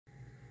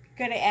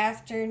Good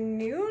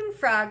afternoon,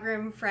 Frog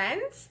Room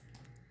friends.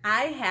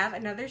 I have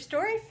another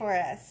story for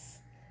us.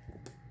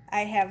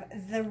 I have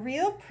The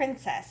Real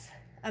Princess,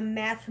 a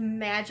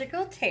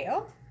mathemagical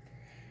tale.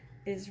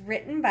 It is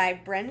written by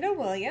Brenda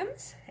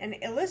Williams and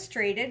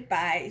illustrated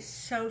by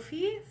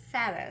Sophie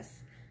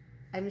Faddis.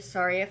 I'm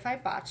sorry if I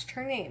botched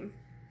her name.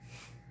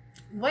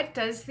 What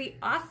does the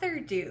author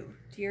do?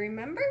 Do you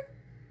remember?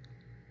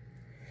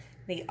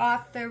 The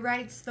author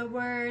writes the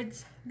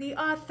words. The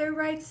author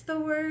writes the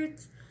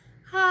words.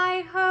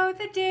 Hi-ho,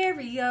 the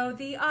dairy-o,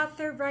 the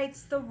author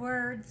writes the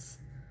words.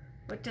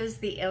 What does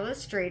the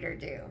illustrator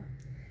do?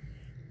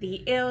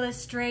 The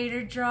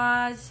illustrator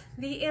draws.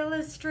 The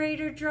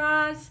illustrator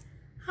draws.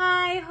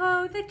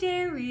 Hi-ho, the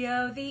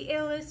dairy-o, the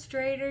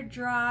illustrator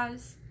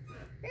draws.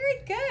 Very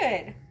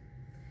good.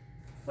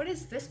 What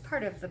is this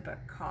part of the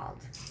book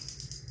called?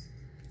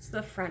 It's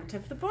the front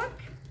of the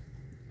book.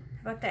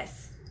 How about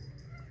this?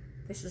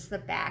 This is the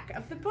back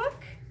of the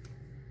book.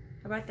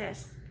 How about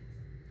this?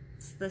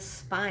 It's the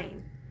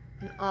spine.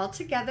 And all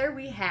together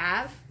we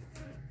have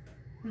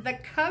the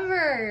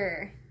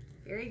cover.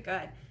 Very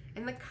good.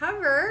 And the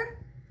cover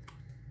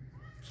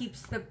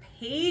keeps the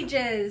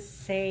pages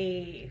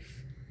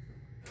safe.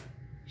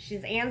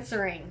 She's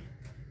answering.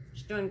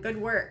 She's doing good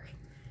work.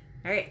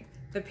 All right.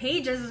 The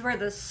pages is where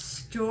the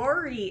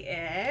story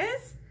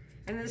is.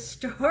 And the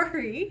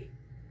story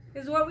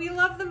is what we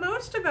love the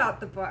most about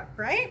the book,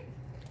 right?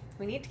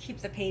 We need to keep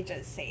the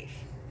pages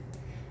safe.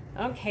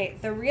 Okay,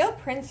 The Real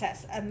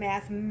Princess, a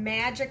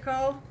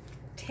mathemagical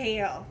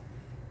tale.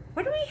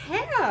 What do we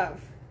have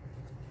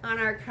on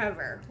our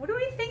cover? What do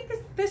we think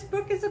this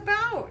book is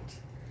about?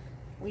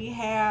 We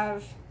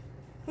have,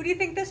 who do you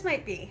think this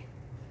might be?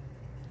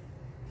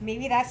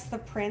 Maybe that's the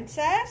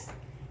princess?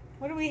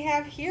 What do we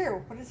have here?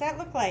 What does that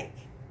look like?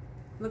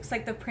 Looks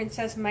like the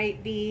princess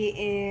might be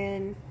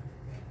in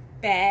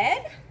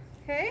bed.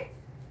 Okay,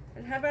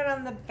 and how about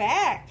on the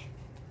back?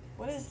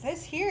 What is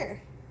this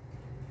here?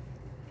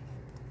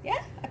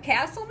 Yeah, a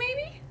castle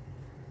maybe?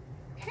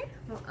 Okay,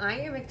 well I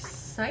am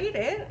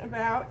excited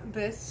about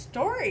this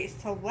story,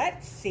 so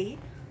let's see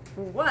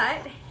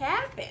what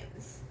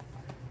happens.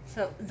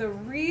 So, The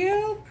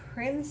Real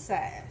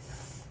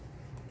Princess.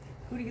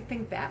 Who do you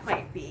think that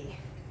might be?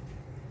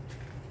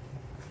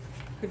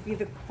 Could be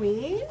the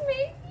queen,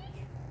 maybe?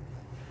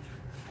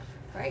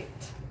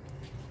 Right.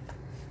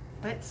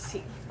 Let's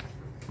see.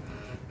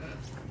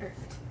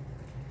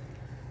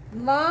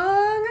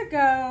 Long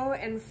ago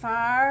and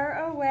far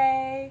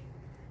away,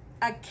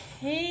 a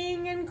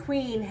king and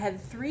queen had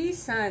 3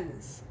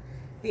 sons.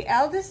 The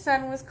eldest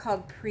son was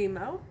called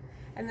Primo,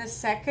 and the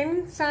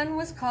second son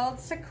was called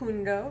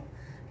Secundo.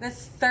 The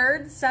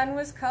third son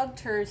was called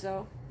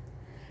Terzo.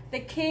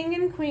 The king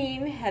and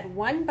queen had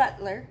 1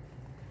 butler,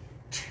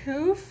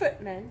 2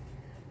 footmen,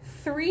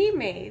 3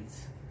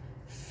 maids,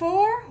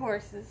 4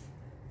 horses,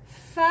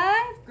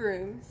 5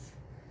 grooms,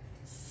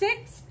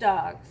 6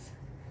 dogs,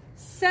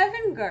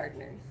 7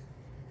 gardeners,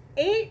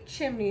 8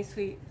 chimney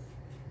sweeps,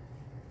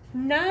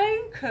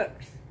 9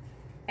 cooks,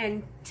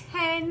 and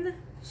 10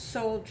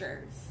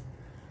 soldiers.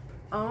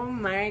 Oh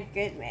my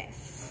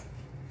goodness.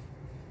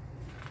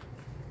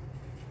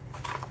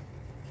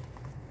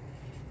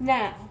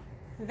 Now,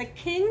 the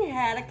king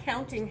had a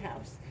counting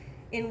house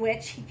in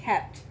which he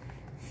kept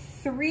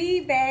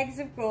 3 bags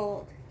of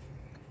gold.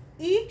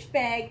 Each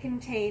bag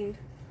contained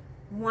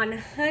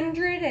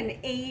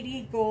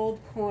 180 gold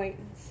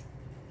coins.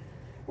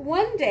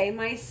 One day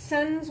my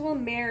sons will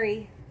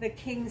marry, the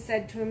king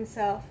said to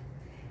himself.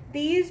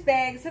 These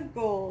bags of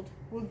gold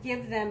will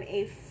give them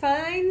a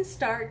fine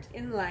start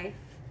in life.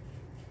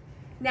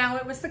 Now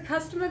it was the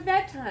custom of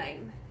that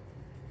time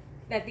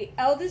that the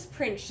eldest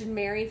prince should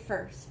marry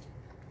first,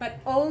 but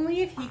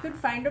only if he could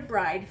find a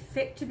bride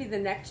fit to be the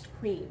next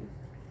queen.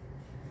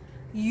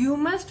 You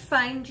must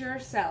find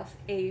yourself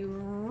a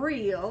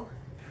real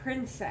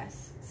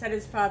princess, said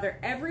his father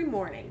every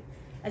morning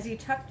as he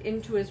tucked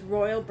into his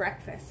royal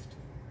breakfast.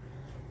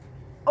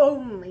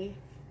 Only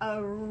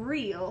a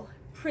real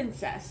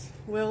princess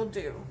will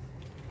do.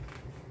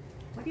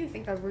 What do you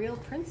think a real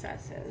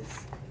princess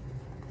is?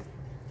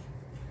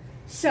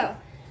 So,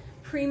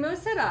 Primo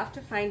set off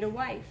to find a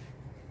wife.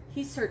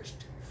 He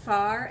searched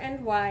far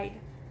and wide,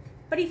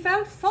 but he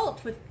found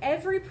fault with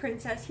every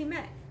princess he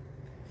met.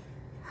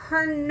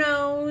 Her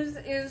nose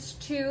is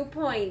too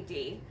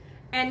pointy,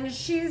 and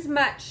she's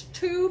much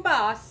too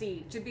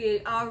bossy to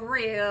be a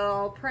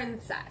real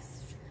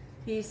princess,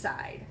 he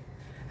sighed.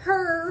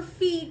 Her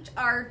feet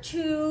are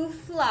too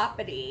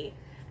floppity,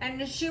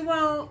 and she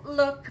won't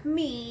look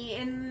me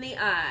in the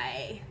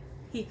eye,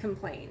 he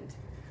complained.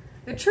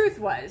 The truth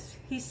was,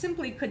 he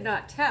simply could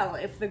not tell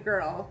if the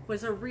girl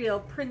was a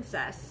real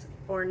princess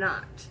or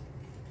not.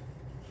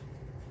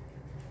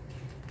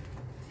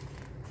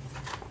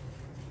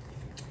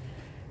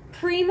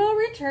 Primo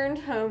returned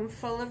home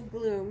full of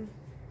gloom.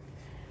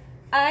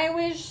 I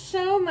wish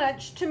so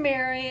much to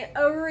marry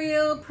a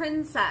real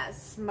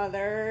princess,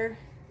 Mother,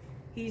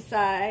 he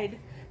sighed.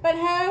 But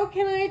how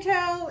can I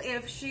tell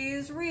if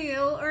she's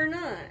real or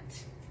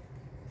not?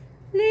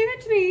 Leave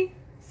it to me,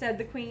 said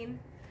the queen.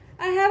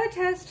 I have a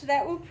test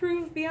that will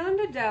prove beyond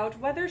a doubt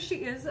whether she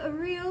is a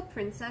real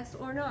princess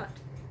or not.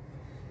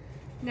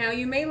 Now,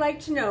 you may like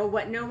to know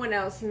what no one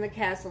else in the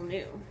castle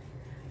knew.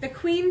 The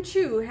queen,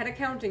 too, had a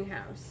counting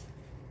house.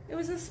 It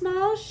was a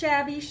small,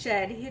 shabby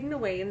shed hidden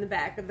away in the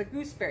back of the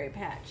gooseberry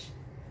patch,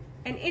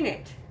 and in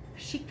it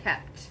she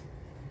kept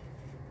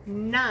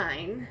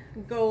 9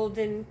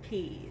 golden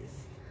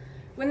peas.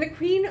 When the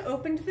queen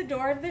opened the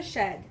door of the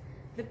shed,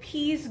 the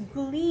peas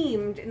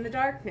gleamed in the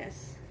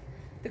darkness.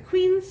 The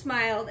queen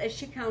smiled as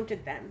she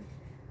counted them,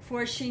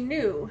 for she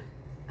knew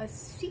a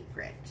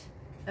secret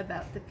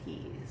about the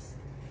peas.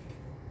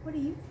 What do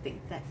you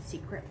think that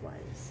secret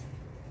was?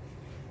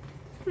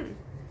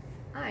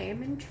 I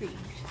am intrigued.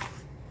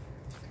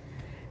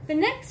 The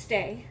next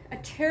day, a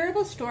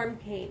terrible storm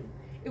came.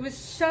 It was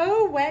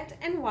so wet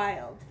and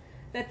wild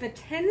that the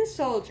 10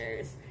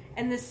 soldiers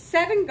and the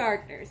 7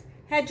 gardeners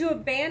had to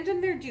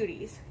abandon their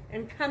duties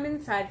and come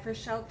inside for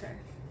shelter.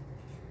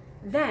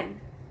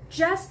 Then,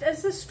 just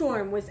as the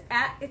storm was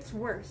at its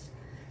worst,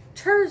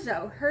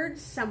 Terzo heard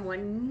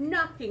someone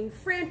knocking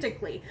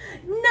frantically,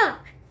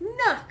 knock,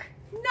 knock,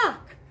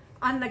 knock,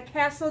 on the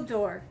castle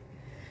door.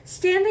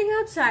 Standing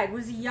outside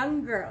was a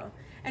young girl,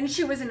 and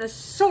she was in a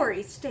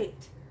sorry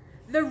state.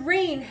 The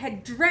rain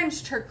had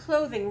drenched her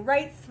clothing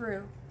right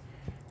through,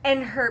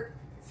 and her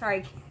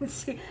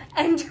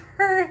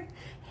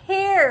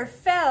hair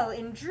fell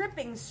in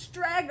dripping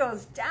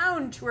straggles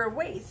down to her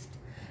waist.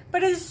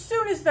 But as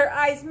soon as their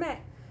eyes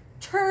met,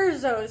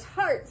 Terzo's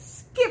heart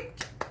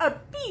skipped a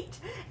beat,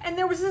 and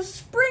there was a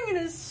spring in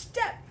his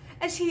step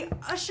as he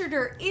ushered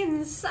her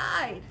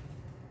inside.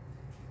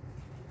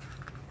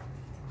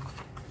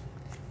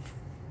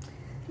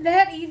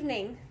 That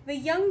evening, the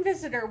young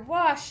visitor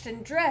washed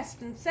and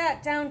dressed and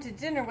sat down to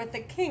dinner with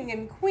the king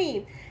and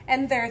queen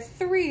and their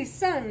 3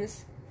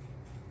 sons.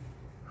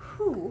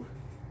 "Who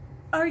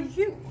are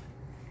you?"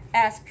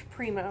 asked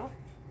Primo.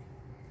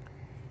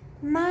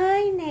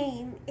 "My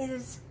name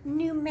is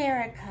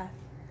Numerica,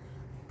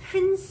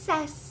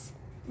 Princess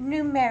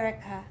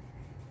Numerica,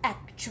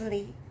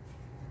 actually,"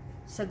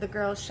 said the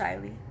girl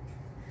shyly.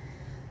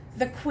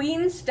 The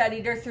queen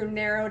studied her through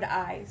narrowed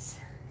eyes.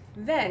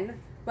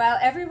 Then, while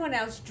everyone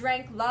else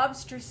drank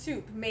lobster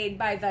soup made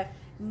by the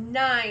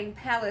 9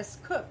 palace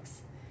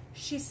cooks,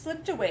 she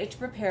slipped away to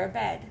prepare a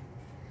bed.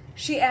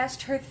 She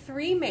asked her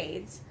 3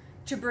 maids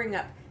to bring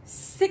up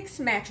 6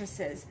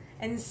 mattresses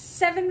and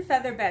 7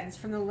 feather beds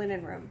from the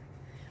linen room.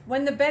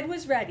 When the bed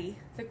was ready,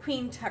 the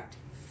queen tucked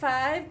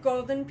 5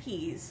 golden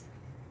peas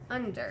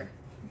under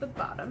the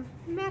bottom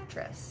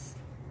mattress.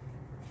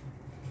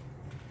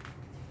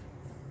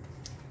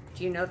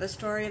 Do you know the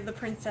story of the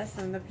princess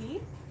and the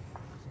pea?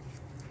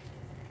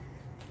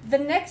 The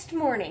next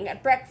morning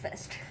at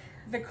breakfast,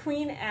 the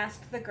queen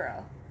asked the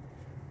girl,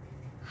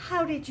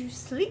 "How did you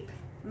sleep,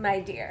 my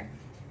dear?"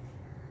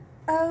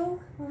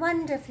 "Oh,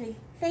 wonderfully,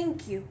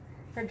 thank you,"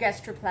 her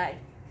guest replied.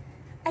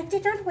 "I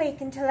did not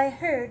wake until I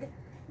heard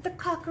the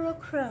cockerel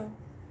crow."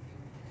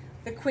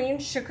 The queen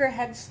shook her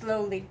head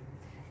slowly.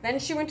 Then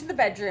she went to the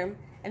bedroom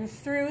and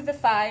threw the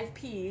 5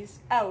 peas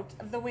out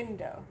of the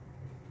window.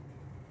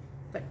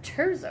 But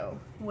Terzo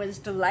was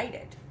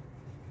delighted.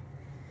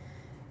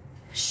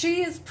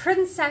 "She is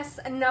princess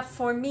enough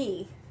for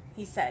me,"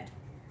 he said.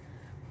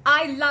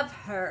 "I love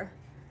her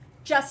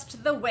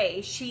just the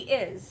way she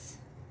is."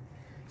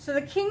 So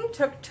the king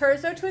took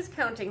Terzo to his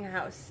counting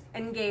house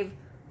and gave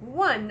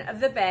 1 of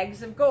the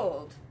bags of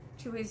gold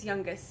to his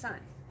youngest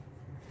son.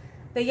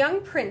 The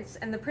young prince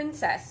and the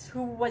princess,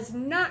 who was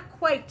not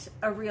quite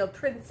a real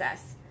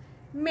princess,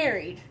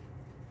 married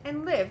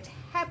and lived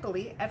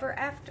happily ever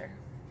after.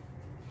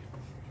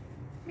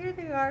 Here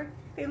they are.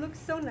 They look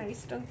so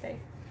nice, don't they?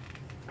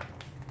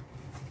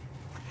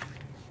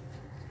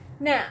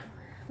 Now,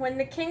 when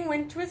the king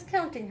went to his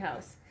counting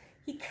house,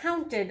 he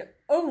counted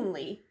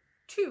only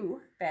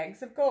 2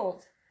 bags of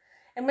gold.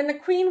 And when the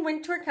queen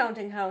went to her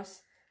counting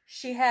house,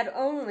 she had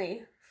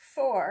only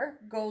 4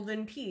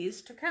 golden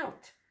peas to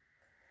count.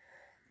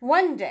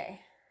 One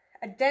day,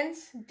 a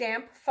dense,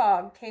 damp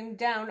fog came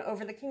down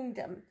over the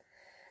kingdom.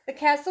 The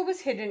castle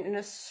was hidden in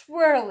a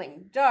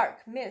swirling,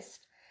 dark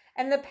mist,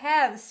 and the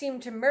paths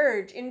seemed to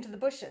merge into the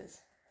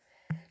bushes.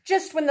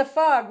 Just when the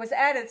fog was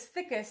at its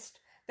thickest,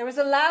 there was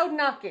a loud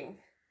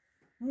knocking.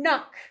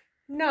 Knock,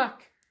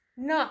 knock,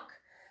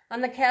 knock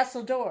on the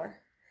castle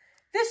door.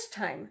 This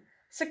time,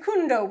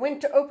 Secundo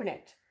went to open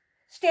it.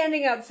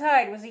 Standing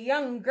outside was a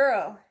young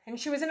girl, and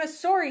she was in a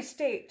sorry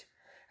state.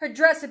 Her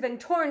dress had been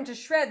torn to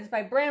shreds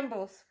by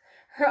brambles.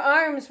 Her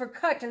arms were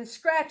cut and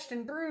scratched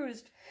and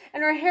bruised,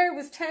 and her hair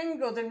was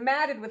tangled and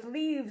matted with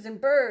leaves and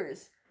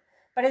burrs.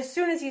 But as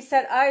soon as he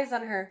set eyes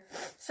on her,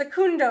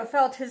 Secundo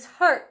felt his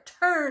heart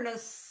turn a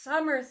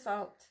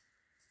somersault.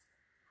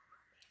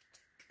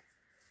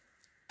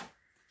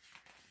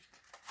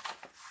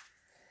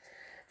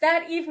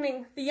 That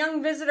evening, the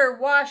young visitor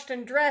washed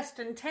and dressed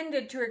and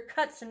tended to her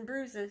cuts and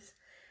bruises.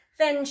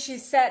 Then she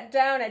sat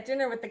down at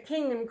dinner with the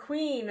king and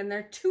queen and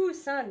their 2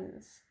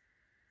 sons.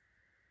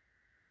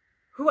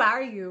 "Who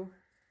are you?"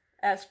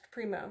 asked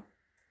Primo.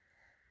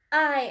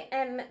 I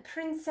am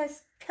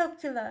Princess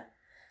Calcula,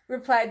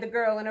 replied the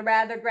girl in a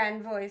rather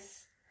grand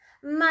voice.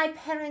 My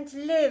parents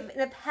live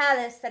in a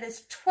palace that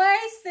is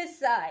twice this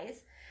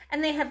size,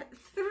 and they have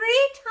 3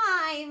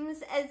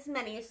 times as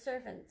many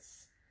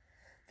servants.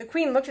 The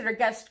queen looked at her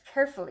guest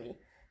carefully.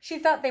 She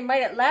thought they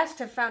might at last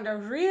have found a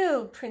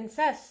real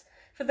princess,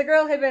 for the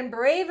girl had been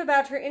brave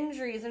about her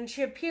injuries, and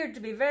she appeared to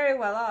be very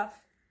well off.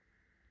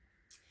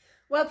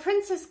 While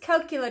Princess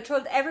Calcula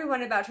told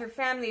everyone about her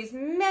family's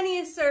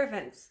many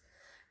servants,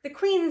 the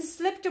queen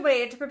slipped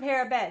away to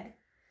prepare a bed.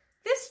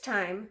 This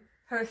time,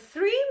 her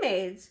 3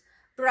 maids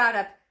brought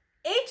up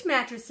 8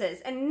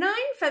 mattresses and 9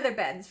 feather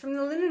beds from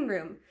the linen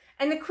room,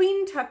 and the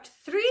queen tucked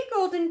 3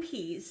 golden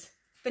peas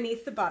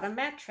beneath the bottom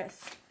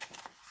mattress.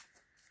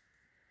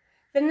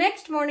 The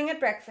next morning at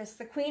breakfast,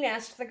 the queen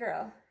asked the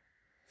girl,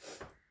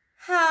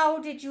 "How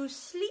did you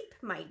sleep,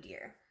 my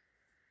dear?"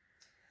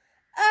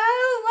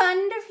 "Oh,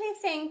 wonderfully,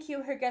 thank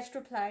you," her guest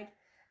replied.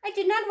 "I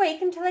did not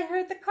wake until I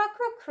heard the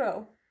cockerel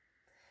crow."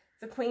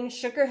 The queen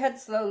shook her head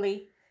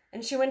slowly,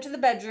 and she went to the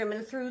bedroom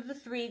and threw the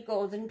 3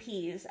 golden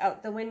peas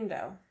out the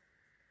window.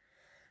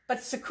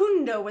 But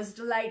Secundo was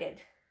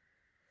delighted.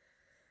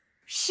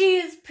 "She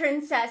is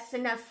princess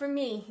enough for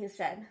me," he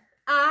said.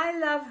 "I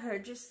love her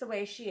just the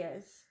way she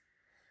is."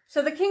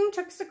 So the king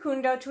took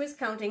Secundo to his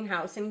counting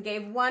house and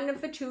gave one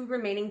of the 2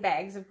 remaining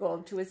bags of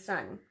gold to his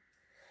son.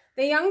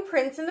 The young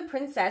prince and the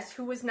princess,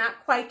 who was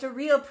not quite a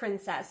real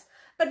princess,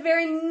 but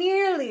very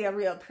nearly a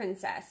real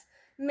princess,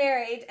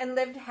 married and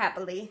lived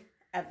happily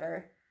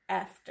ever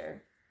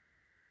after.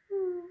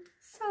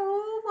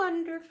 So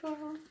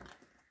wonderful.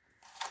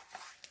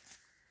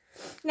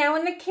 Now,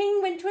 when the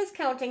king went to his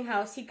counting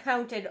house, he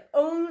counted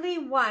only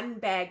 1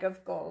 bag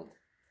of gold.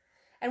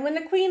 And when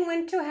the queen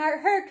went to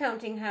her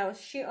counting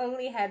house, she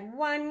only had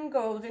 1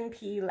 golden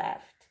pea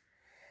left.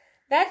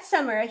 That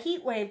summer, a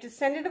heat wave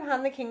descended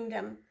upon the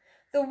kingdom.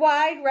 The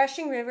wide,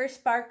 rushing river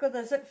sparkled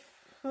as it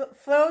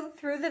flowed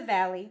through the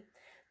valley.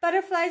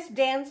 Butterflies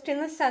danced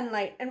in the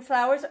sunlight, and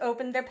flowers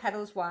opened their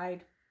petals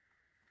wide.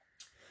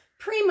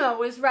 Primo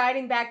was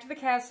riding back to the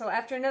castle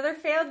after another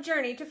failed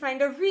journey to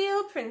find a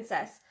real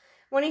princess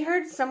when he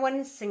heard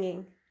someone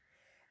singing.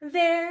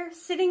 There,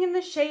 sitting in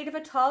the shade of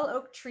a tall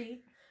oak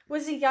tree,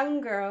 was a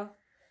young girl.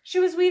 She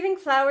was weaving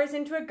flowers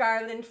into a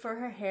garland for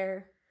her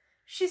hair.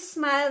 She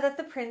smiled at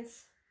the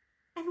prince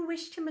and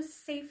wished him a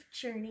safe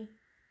journey.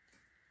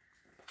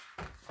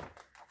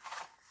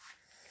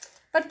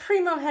 But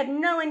Primo had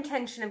no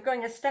intention of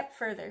going a step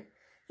further.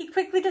 He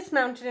quickly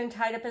dismounted and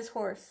tied up his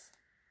horse.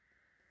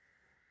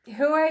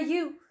 "Who are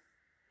you?"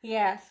 he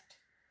asked.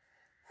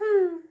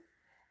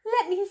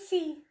 Let me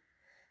see.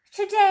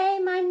 Today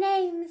my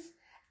name's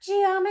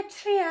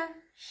Geometria,"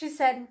 she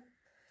said.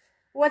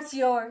 "What's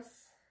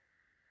yours?"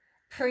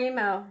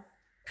 "Primo.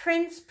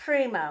 Prince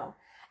Primo,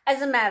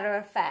 as a matter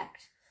of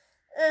fact."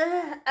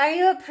 Are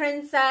you a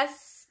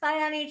princess, by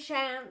any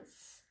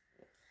chance?"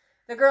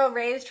 The girl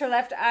raised her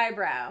left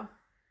eyebrow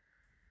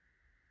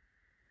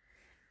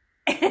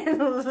and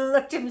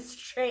looked him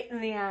straight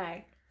in the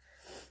eye.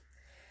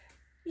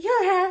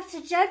 "You'll have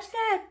to judge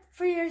that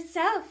for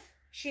yourself,"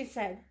 she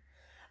said.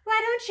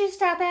 "Why don't you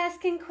stop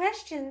asking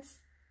questions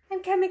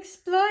and come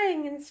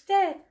exploring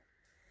instead?"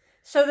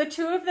 So the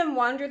 2 of them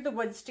wandered the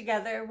woods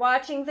together,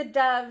 watching the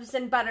doves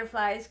and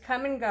butterflies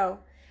come and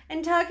go,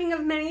 and talking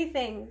of many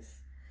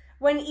things.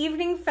 When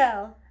evening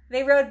fell,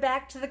 they rode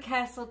back to the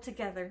castle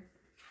together.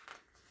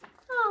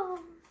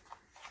 Oh.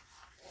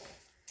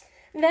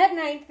 That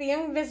night, the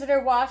young visitor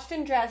washed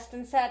and dressed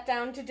and sat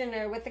down to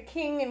dinner with the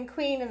king and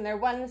queen and their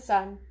 1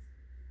 son.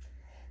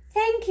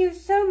 "Thank you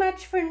so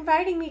much for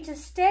inviting me to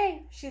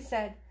stay," she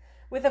said,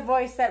 with a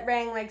voice that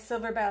rang like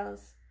silver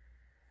bells.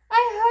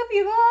 "I hope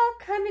you all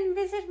come and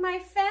visit my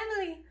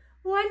family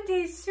one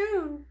day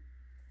soon."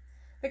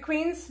 The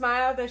queen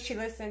smiled as she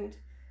listened.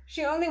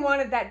 She only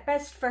wanted that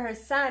best for her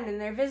son, and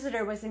their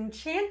visitor was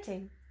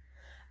enchanting.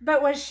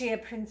 But was she a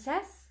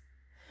princess?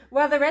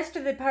 While the rest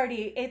of the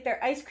party ate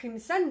their ice cream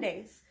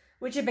sundaes,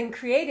 which had been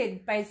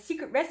created by a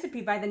secret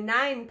recipe by the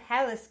 9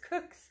 palace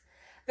cooks,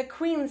 the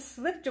queen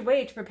slipped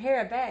away to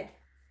prepare a bed.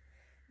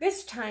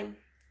 This time,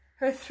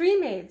 her 3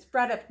 maids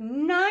brought up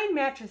 9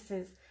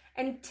 mattresses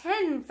and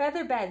 10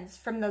 feather beds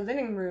from the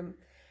linen room,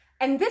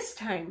 and this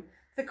time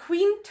the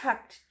queen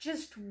tucked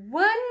just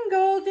 1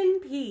 golden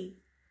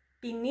pea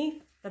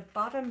beneath the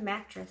bottom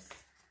mattress.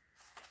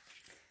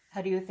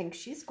 How do you think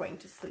she's going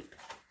to sleep?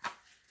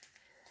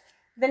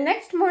 The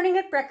next morning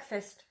at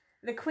breakfast,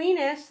 the queen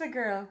asked the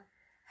girl,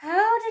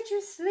 "How did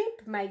you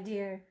sleep, my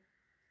dear?"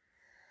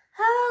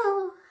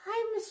 "Oh,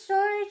 I'm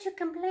sorry to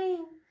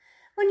complain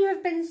when you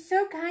have been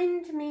so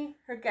kind to me,"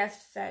 her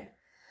guest said.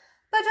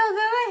 "But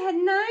although I had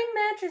 9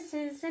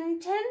 mattresses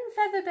and 10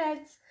 feather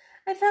beds,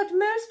 I felt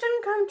most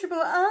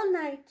uncomfortable all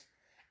night,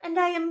 and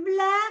I am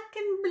black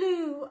and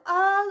blue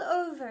all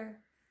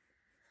over."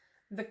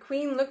 The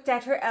queen looked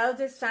at her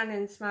eldest son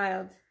and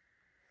smiled.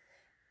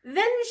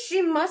 "Then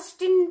she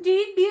must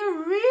indeed be a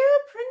real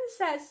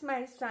princess,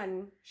 my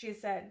son," she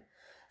said.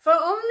 For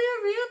only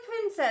a real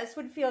princess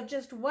would feel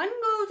just 1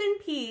 golden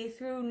pea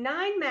through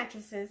 9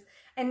 mattresses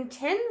and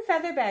 10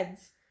 feather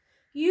beds.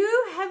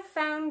 You have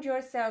found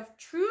yourself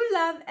true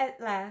love at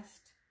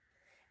last.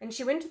 And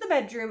she went to the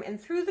bedroom and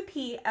threw the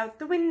pea out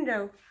the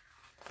window.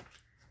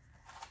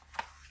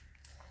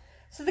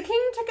 So the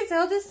king took his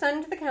eldest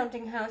son to the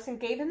counting house and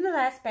gave him the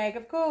last bag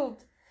of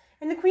gold.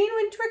 And the queen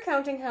went to her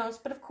counting house,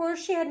 but of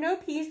course she had no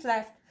peas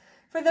left,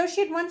 for though she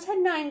had once had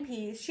 9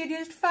 peas, she had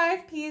used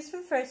 5 peas for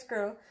the first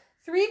girl,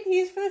 3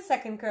 peas for the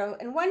second girl,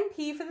 and 1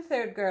 pea for the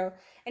third girl,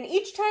 and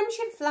each time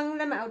she had flung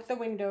them out the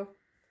window.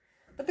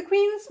 But the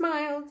queen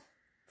smiled,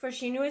 for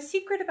she knew a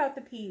secret about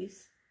the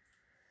peas.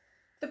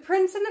 The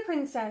prince and the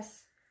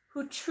princess,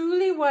 who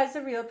truly was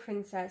a real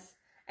princess,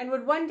 and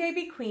would one day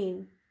be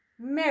queen,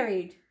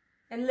 married,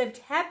 and lived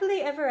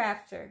happily ever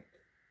after.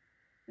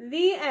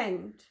 The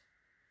end.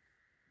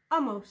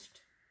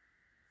 Almost.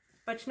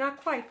 But not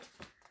quite.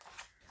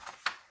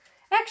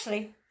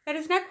 Actually, that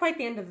is not quite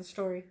the end of the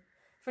story.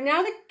 For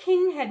now the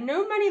king had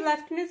no money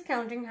left in his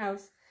counting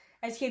house,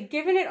 as he had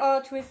given it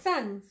all to his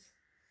sons.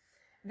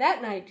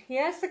 That night he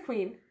asked the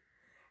queen,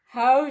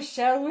 "How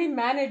shall we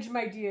manage,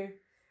 my dear?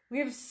 We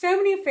have so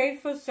many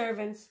faithful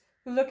servants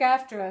who look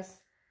after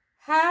us.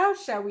 How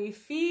shall we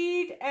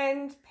feed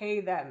and pay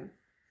them?"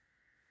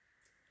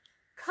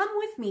 "Come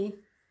with me,"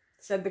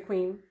 said the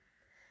queen.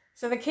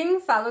 So the king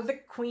followed the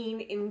queen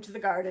into the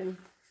garden.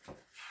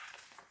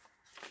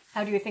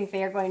 How do you think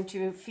they are going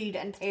to feed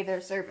and pay their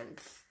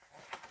servants?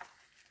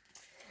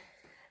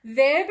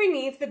 There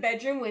beneath the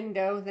bedroom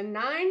window, the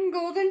 9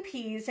 golden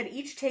peas had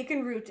each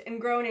taken root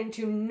and grown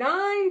into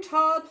 9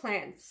 tall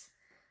plants.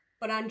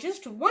 But on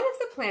just one of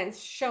the plants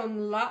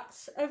shone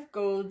lots of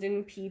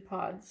golden pea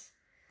pods.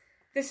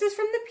 "This is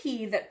from the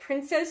pea that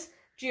Princess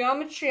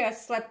Geometria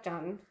slept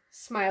on,"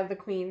 smiled the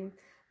queen.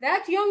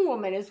 "That young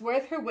woman is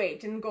worth her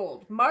weight in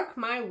gold, mark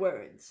my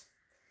words."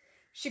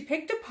 She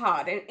picked a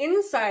pod, and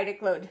inside it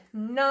glowed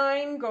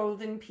 9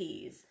 golden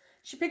peas.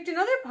 She picked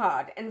another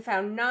pod and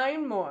found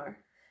 9 more.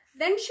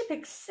 Then she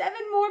picked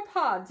 7 more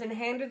pods and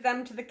handed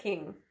them to the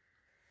king.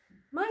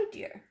 "My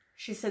dear,"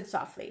 she said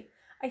softly,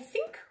 "I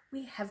think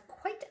we have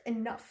quite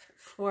enough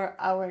for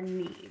our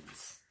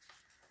needs."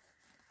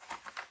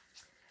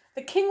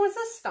 The king was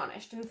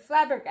astonished and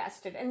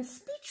flabbergasted and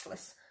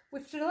speechless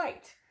with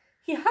delight.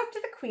 He hugged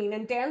the queen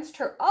and danced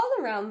her all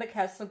around the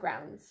castle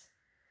grounds.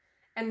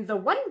 And the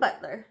 1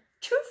 butler,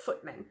 2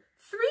 footmen,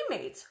 3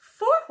 maids,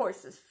 4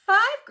 horses,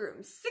 5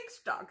 grooms, 6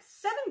 dogs,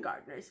 7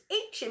 gardeners,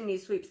 8 chimney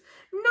sweeps,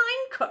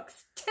 9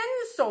 cooks, 10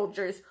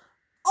 soldiers,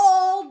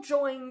 all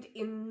joined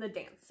in the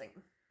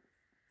dancing.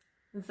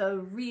 The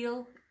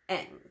real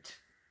end.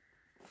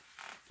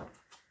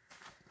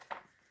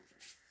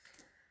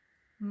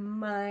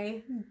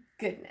 My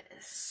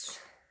goodness.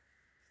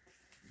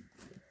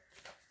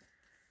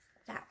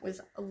 That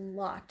was a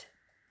lot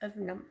of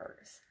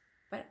numbers,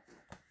 but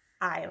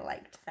I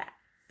liked that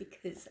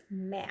because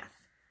math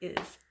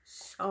is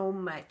so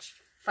much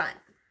fun.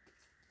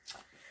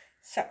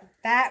 So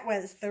that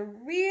was The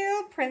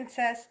Real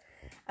Princess,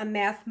 a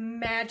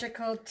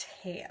Mathemagical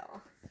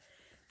Tale.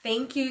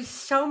 Thank you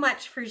so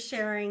much for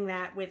sharing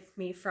that with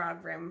me,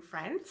 Frog Room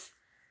friends,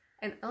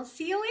 and I'll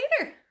see you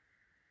later.